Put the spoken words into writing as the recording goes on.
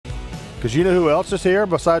Because you know who else is here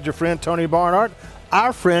besides your friend Tony Barnhart?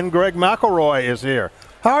 Our friend Greg McElroy is here.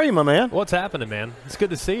 How are you, my man? What's happening, man? It's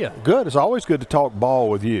good to see you. Good. It's always good to talk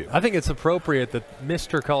ball with you. I think it's appropriate that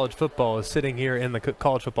Mr. College Football is sitting here in the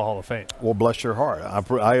College Football Hall of Fame. Well, bless your heart.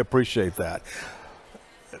 I appreciate that.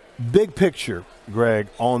 Big picture, Greg,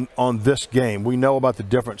 on this game. We know about the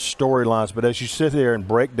different storylines, but as you sit here and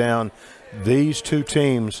break down these two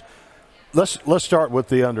teams, let's start with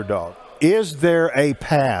the underdog. Is there a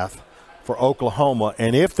path for Oklahoma?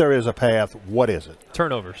 And if there is a path, what is it?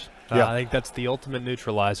 Turnovers. Yeah. I think that's the ultimate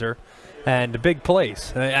neutralizer. And a big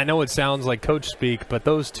plays. I know it sounds like coach speak, but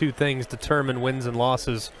those two things determine wins and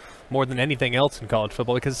losses more than anything else in college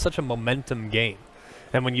football because it's such a momentum game.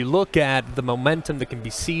 And when you look at the momentum that can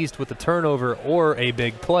be seized with a turnover or a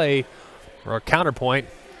big play or a counterpoint,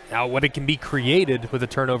 now what it can be created with a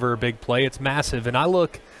turnover or big play, it's massive. And I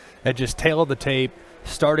look at just tail of the tape,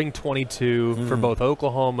 starting 22 for both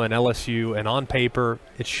Oklahoma and LSU, and on paper,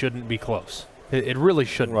 it shouldn't be close. It really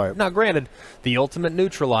shouldn't. Right. Now, granted, the ultimate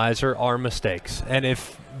neutralizer are mistakes. And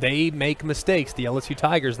if they make mistakes, the LSU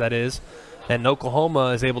Tigers, that is, and Oklahoma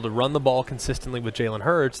is able to run the ball consistently with Jalen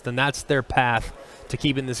Hurts, then that's their path to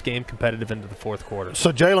keeping this game competitive into the fourth quarter.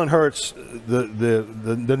 So Jalen Hurts,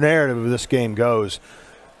 the narrative of this game goes,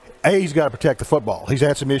 he's got to protect the football. He's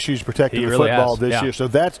had some issues protecting the football this year. So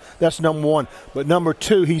that's number one. But number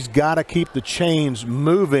two, he's got to keep the chains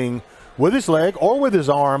moving with his leg or with his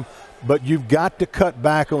arm, but you've got to cut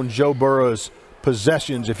back on Joe Burrow's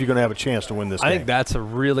possessions if you're going to have a chance to win this game. I think that's a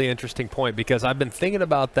really interesting point because I've been thinking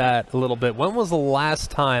about that a little bit. When was the last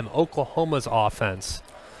time Oklahoma's offense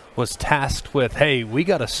was tasked with, hey, we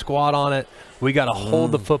got to squat on it, we got to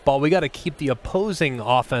hold the football, we got to keep the opposing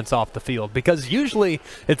offense off the field? Because usually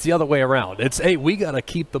it's the other way around. It's, hey, we got to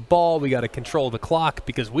keep the ball, we got to control the clock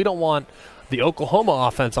because we don't want the Oklahoma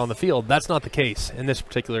offense on the field. That's not the case in this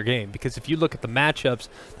particular game because if you look at the matchups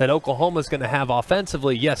that Oklahoma's going to have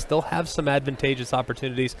offensively, yes, they'll have some advantageous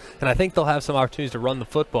opportunities, and I think they'll have some opportunities to run the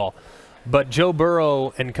football. But Joe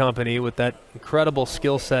Burrow and company with that incredible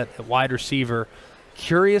skill set at wide receiver,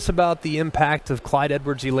 curious about the impact of Clyde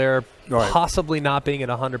Edwards-Helaire possibly not being at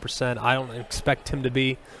 100%. I don't expect him to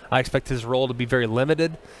be. I expect his role to be very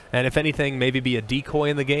limited, and if anything, maybe be a decoy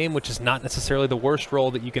in the game, which is not necessarily the worst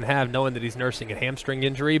role that you can have, knowing that he's nursing a hamstring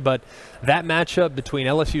injury. But that matchup between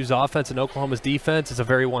LSU's offense and Oklahoma's defense is a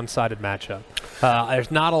very one-sided matchup.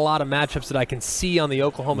 There's not a lot of matchups that I can see on the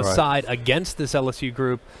Oklahoma side against this LSU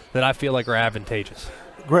group that I feel like are advantageous.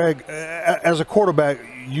 Greg, as a quarterback,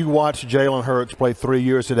 you watched Jalen Hurts play 3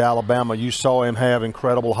 years at Alabama. You saw him have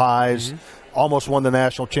incredible highs. Almost won the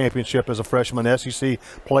national championship as a freshman, SEC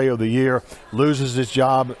Player of the Year. Loses his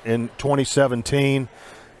job in 2017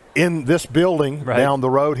 in this building down the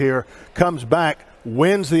road here. Comes back,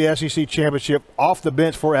 wins the SEC championship off the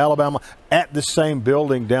bench for Alabama at the same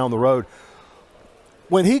building down the road.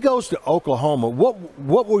 When he goes to Oklahoma,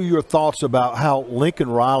 what were your thoughts about how Lincoln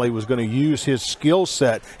Riley was going to use his skill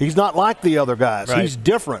set? He's not like the other guys. He's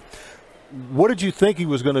different. What did you think he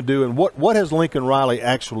was going to do, and what has Lincoln Riley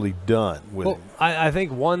actually done with him? I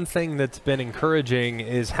think one thing that's been encouraging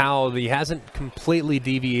is how he hasn't completely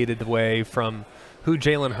deviated away from who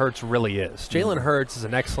Jalen Hurts really is. Jalen Hurts is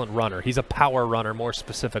an excellent runner. He's a power runner more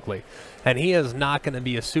specifically, and he is not going to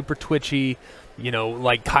be a super twitchy,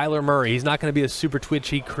 like Kyler Murray. He's not going to be a super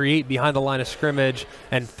twitchy, create behind the line of scrimmage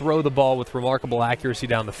and throw the ball with remarkable accuracy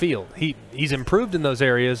down the field. He's improved in those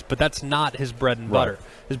areas, but that's not his bread and butter.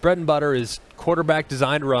 His bread and butter is quarterback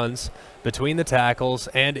designed runs between the tackles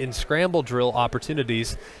and in scramble drill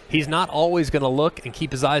opportunities. He's not always going to look and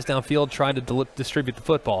keep his eyes downfield trying to distribute the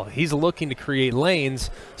football. He's looking to create lanes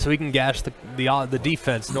so he can gash the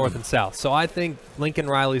defense north and south. So I think Lincoln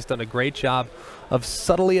Riley's done a great job of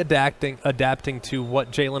subtly adapting to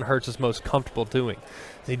what Jalen Hurts is most comfortable doing.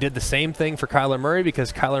 He did the same thing for Kyler Murray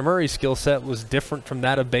because Kyler Murray's skill set was different from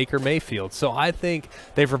that of Baker Mayfield. So I think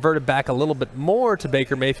they've reverted back a little bit more to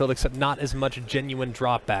Baker Mayfield, except not as much genuine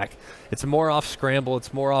drop back. It's more off scramble.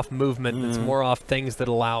 It's more off movement. It's more off things that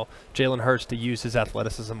allow Jalen Hurts to use his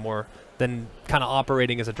athleticism more than kind of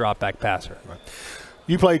operating as a drop back passer.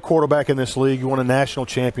 You played quarterback in this league. You won a national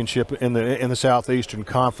championship in the Southeastern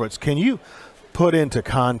Conference. Can you put into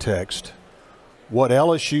context what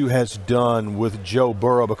LSU has done with Joe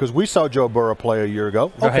Burrow? Because we saw Joe Burrow play a year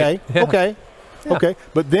ago. Okay.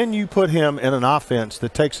 But then you put him in an offense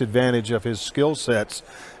that takes advantage of his skill sets.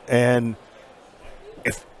 And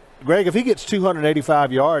if he gets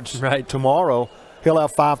 285 yards tomorrow, he'll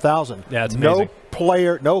have 5,000. Yeah, it's amazing.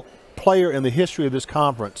 No player in the history of this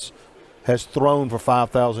conference has thrown for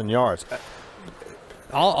 5,000 yards.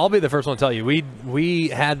 I'll be the first one to tell you. We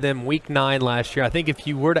had them week 9 last year. I think if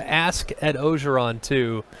you were to ask Ed Ogeron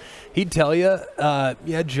too, he'd tell you,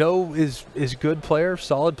 yeah, Joe is good player,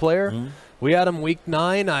 solid player. Mm-hmm. We had him week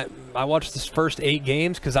 9. I watched his first 8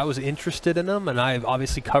 games because I was interested in him, and I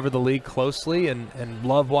obviously cover the league closely and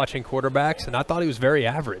love watching quarterbacks, and I thought he was very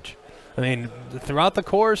average. I mean, throughout the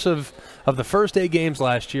course of the first 8 games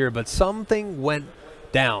last year, but something went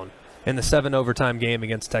down in the 7 overtime game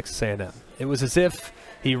against Texas A&M. It was as if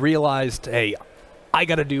he realized, hey, I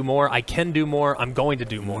got to do more. I can do more. I'm going to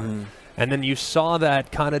do more. Mm-hmm. And then you saw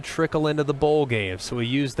that kind of trickle into the bowl game. So he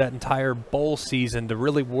used that entire bowl season to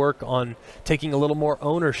really work on taking a little more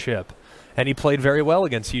ownership. And he played very well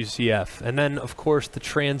against UCF. And then, of course, the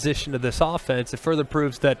transition to this offense, it further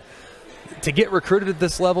proves that to get recruited at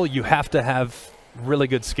this level, you have to have really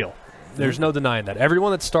good skill. There's no denying that.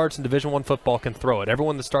 Everyone that starts in Division I football can throw it.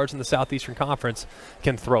 Everyone that starts in the Southeastern Conference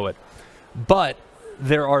can throw it. But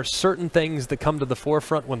there are certain things that come to the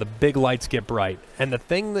forefront when the big lights get bright. And the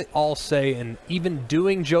thing that I'll say, and even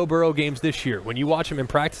doing Joe Burrow games this year, when you watch him in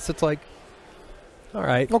practice, it's like, all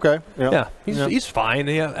right. Okay. Yeah, he's fine.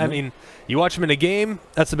 Yeah, I mean, you watch him in a game,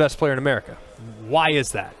 that's the best player in America. Why is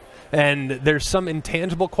that? And there's some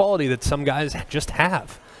intangible quality that some guys just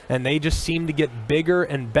have. And they just seem to get bigger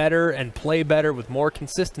and better and play better with more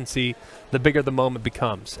consistency the bigger the moment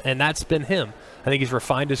becomes. And that's been him. I think he's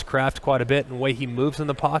refined his craft quite a bit in the way he moves in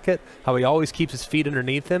the pocket, how he always keeps his feet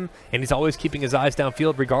underneath him, and he's always keeping his eyes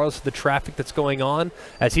downfield regardless of the traffic that's going on.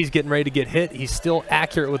 As he's getting ready to get hit, he's still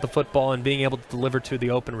accurate with the football and being able to deliver to the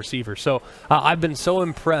open receiver. So I've been so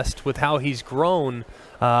impressed with how he's grown,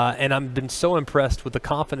 and I've been so impressed with the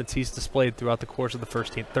confidence he's displayed throughout the course of the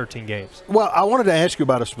first 13 games. Well, I wanted to ask you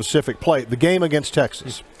about a specific play, the game against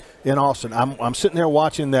Texas in Austin. I'm sitting there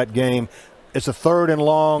watching that game. It's a 3rd and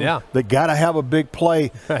long. Yeah. They got to have a big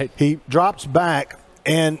play. Right. He drops back,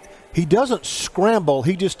 and he doesn't scramble.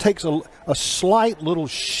 He just takes a slight little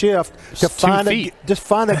shift to find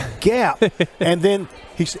a gap. And then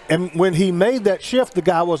when he made that shift, the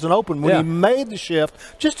guy wasn't open. When he made the shift,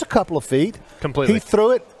 just a couple of feet, completely, he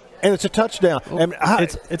threw it. And it's a touchdown. And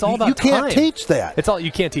it's all about you can't time. Teach that.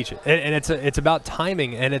 You can't teach it, and it's about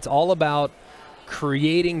timing, and it's all about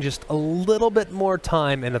creating just a little bit more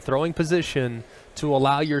time in a throwing position to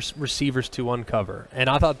allow your receivers to uncover. And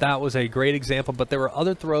I thought that was a great example. But there were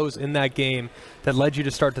other throws in that game that led you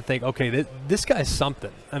to start to think, okay, this guy's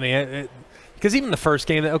something. I mean, because even the first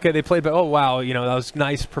game, okay, they played, but oh wow, that was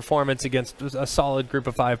nice performance against a solid Group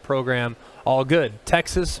of 5 program, all good.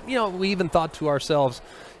 Texas, we even thought to ourselves,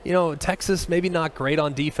 Texas maybe not great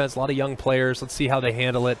on defense, a lot of young players. Let's see how they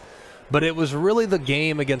handle it. But it was really the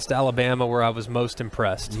game against Alabama where I was most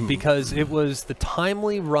impressed because it was the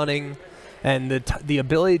timely running and the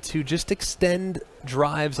ability to just extend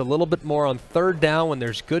drives a little bit more on 3rd down when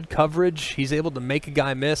there's good coverage. He's able to make a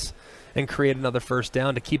guy miss and create another first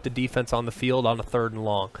down to keep the defense on the field on a 3rd and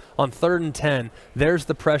long. On 3rd and 10, there's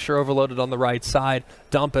the pressure overloaded on the right side.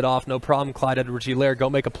 Dump it off, no problem. Clyde Edwards-Helaire, go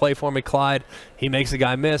make a play for me, Clyde. He makes a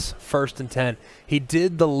guy miss, 1st and 10. He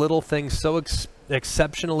did the little things so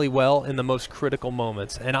exceptionally well in the most critical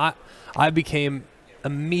moments. And I became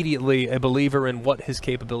immediately a believer in what his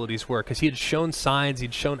capabilities were because he had shown signs,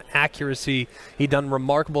 he'd shown accuracy, he'd done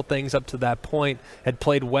remarkable things up to that point, had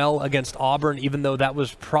played well against Auburn, even though that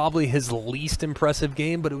was probably his least impressive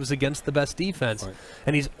game, but it was against the best defense. Right.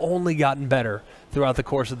 And he's only gotten better throughout the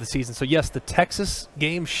course of the season. So yes, the Texas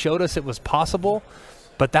game showed us it was possible,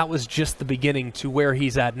 but that was just the beginning to where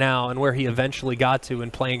he's at now and where he eventually got to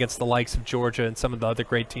in playing against the likes of Georgia and some of the other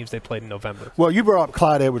great teams they played in November. Well, you brought up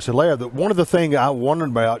Clyde Edwards-Helaire. One of the things I wondered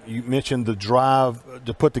about, you mentioned the drive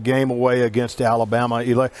to put the game away against Alabama.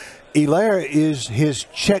 Helaire is his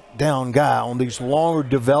check-down guy on these longer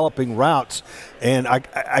developing routes. And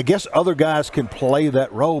I guess other guys can play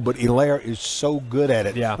that role, but Helaire is so good at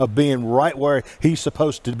it, of being right where he's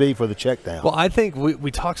supposed to be for the check-down. Well, I think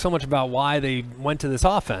we talk so much about why they went to this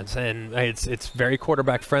offense, and it's very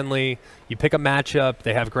quarterback-friendly. You pick a matchup.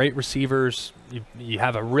 They have great receivers. You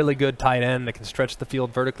have a really good tight end that can stretch the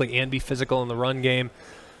field vertically and be physical in the run game.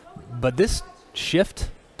 But this shift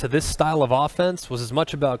to this style of offense was as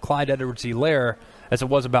much about Clyde Edwards-Helaire as it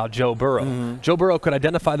was about Joe Burrow. Joe Burrow could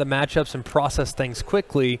identify the matchups and process things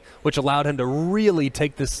quickly, which allowed him to really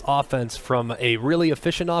take this offense from a really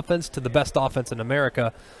efficient offense to the best offense in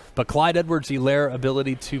America. But Clyde Edwards-Helaire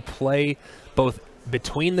ability to play both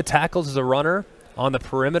between the tackles as a runner, on the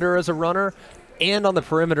perimeter as a runner, and on the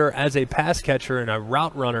perimeter as a pass catcher and a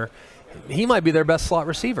route runner, he might be their best slot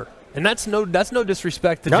receiver. And that's no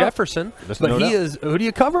disrespect to Jefferson, but he is. Who do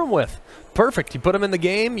you cover him with? Perfect. You put him in the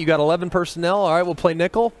game. You got 11 personnel. All right, we'll play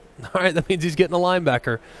nickel. All right, that means he's getting a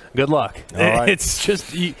linebacker. Good luck. All right. It's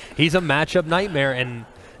just he's a matchup nightmare,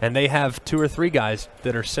 and they have 2 or 3 guys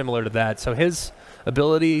that are similar to that. So his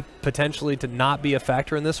ability potentially to not be a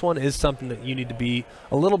factor in this one is something that you need to be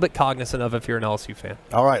a little bit cognizant of if you're an LSU fan.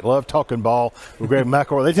 All right, love talking ball. We're Greg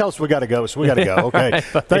McElroy. They tell us we got to go, so we got to go. Okay.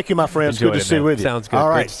 Thank you, my friends. Good to see you with you. Sounds good. All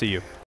right. Great to see you.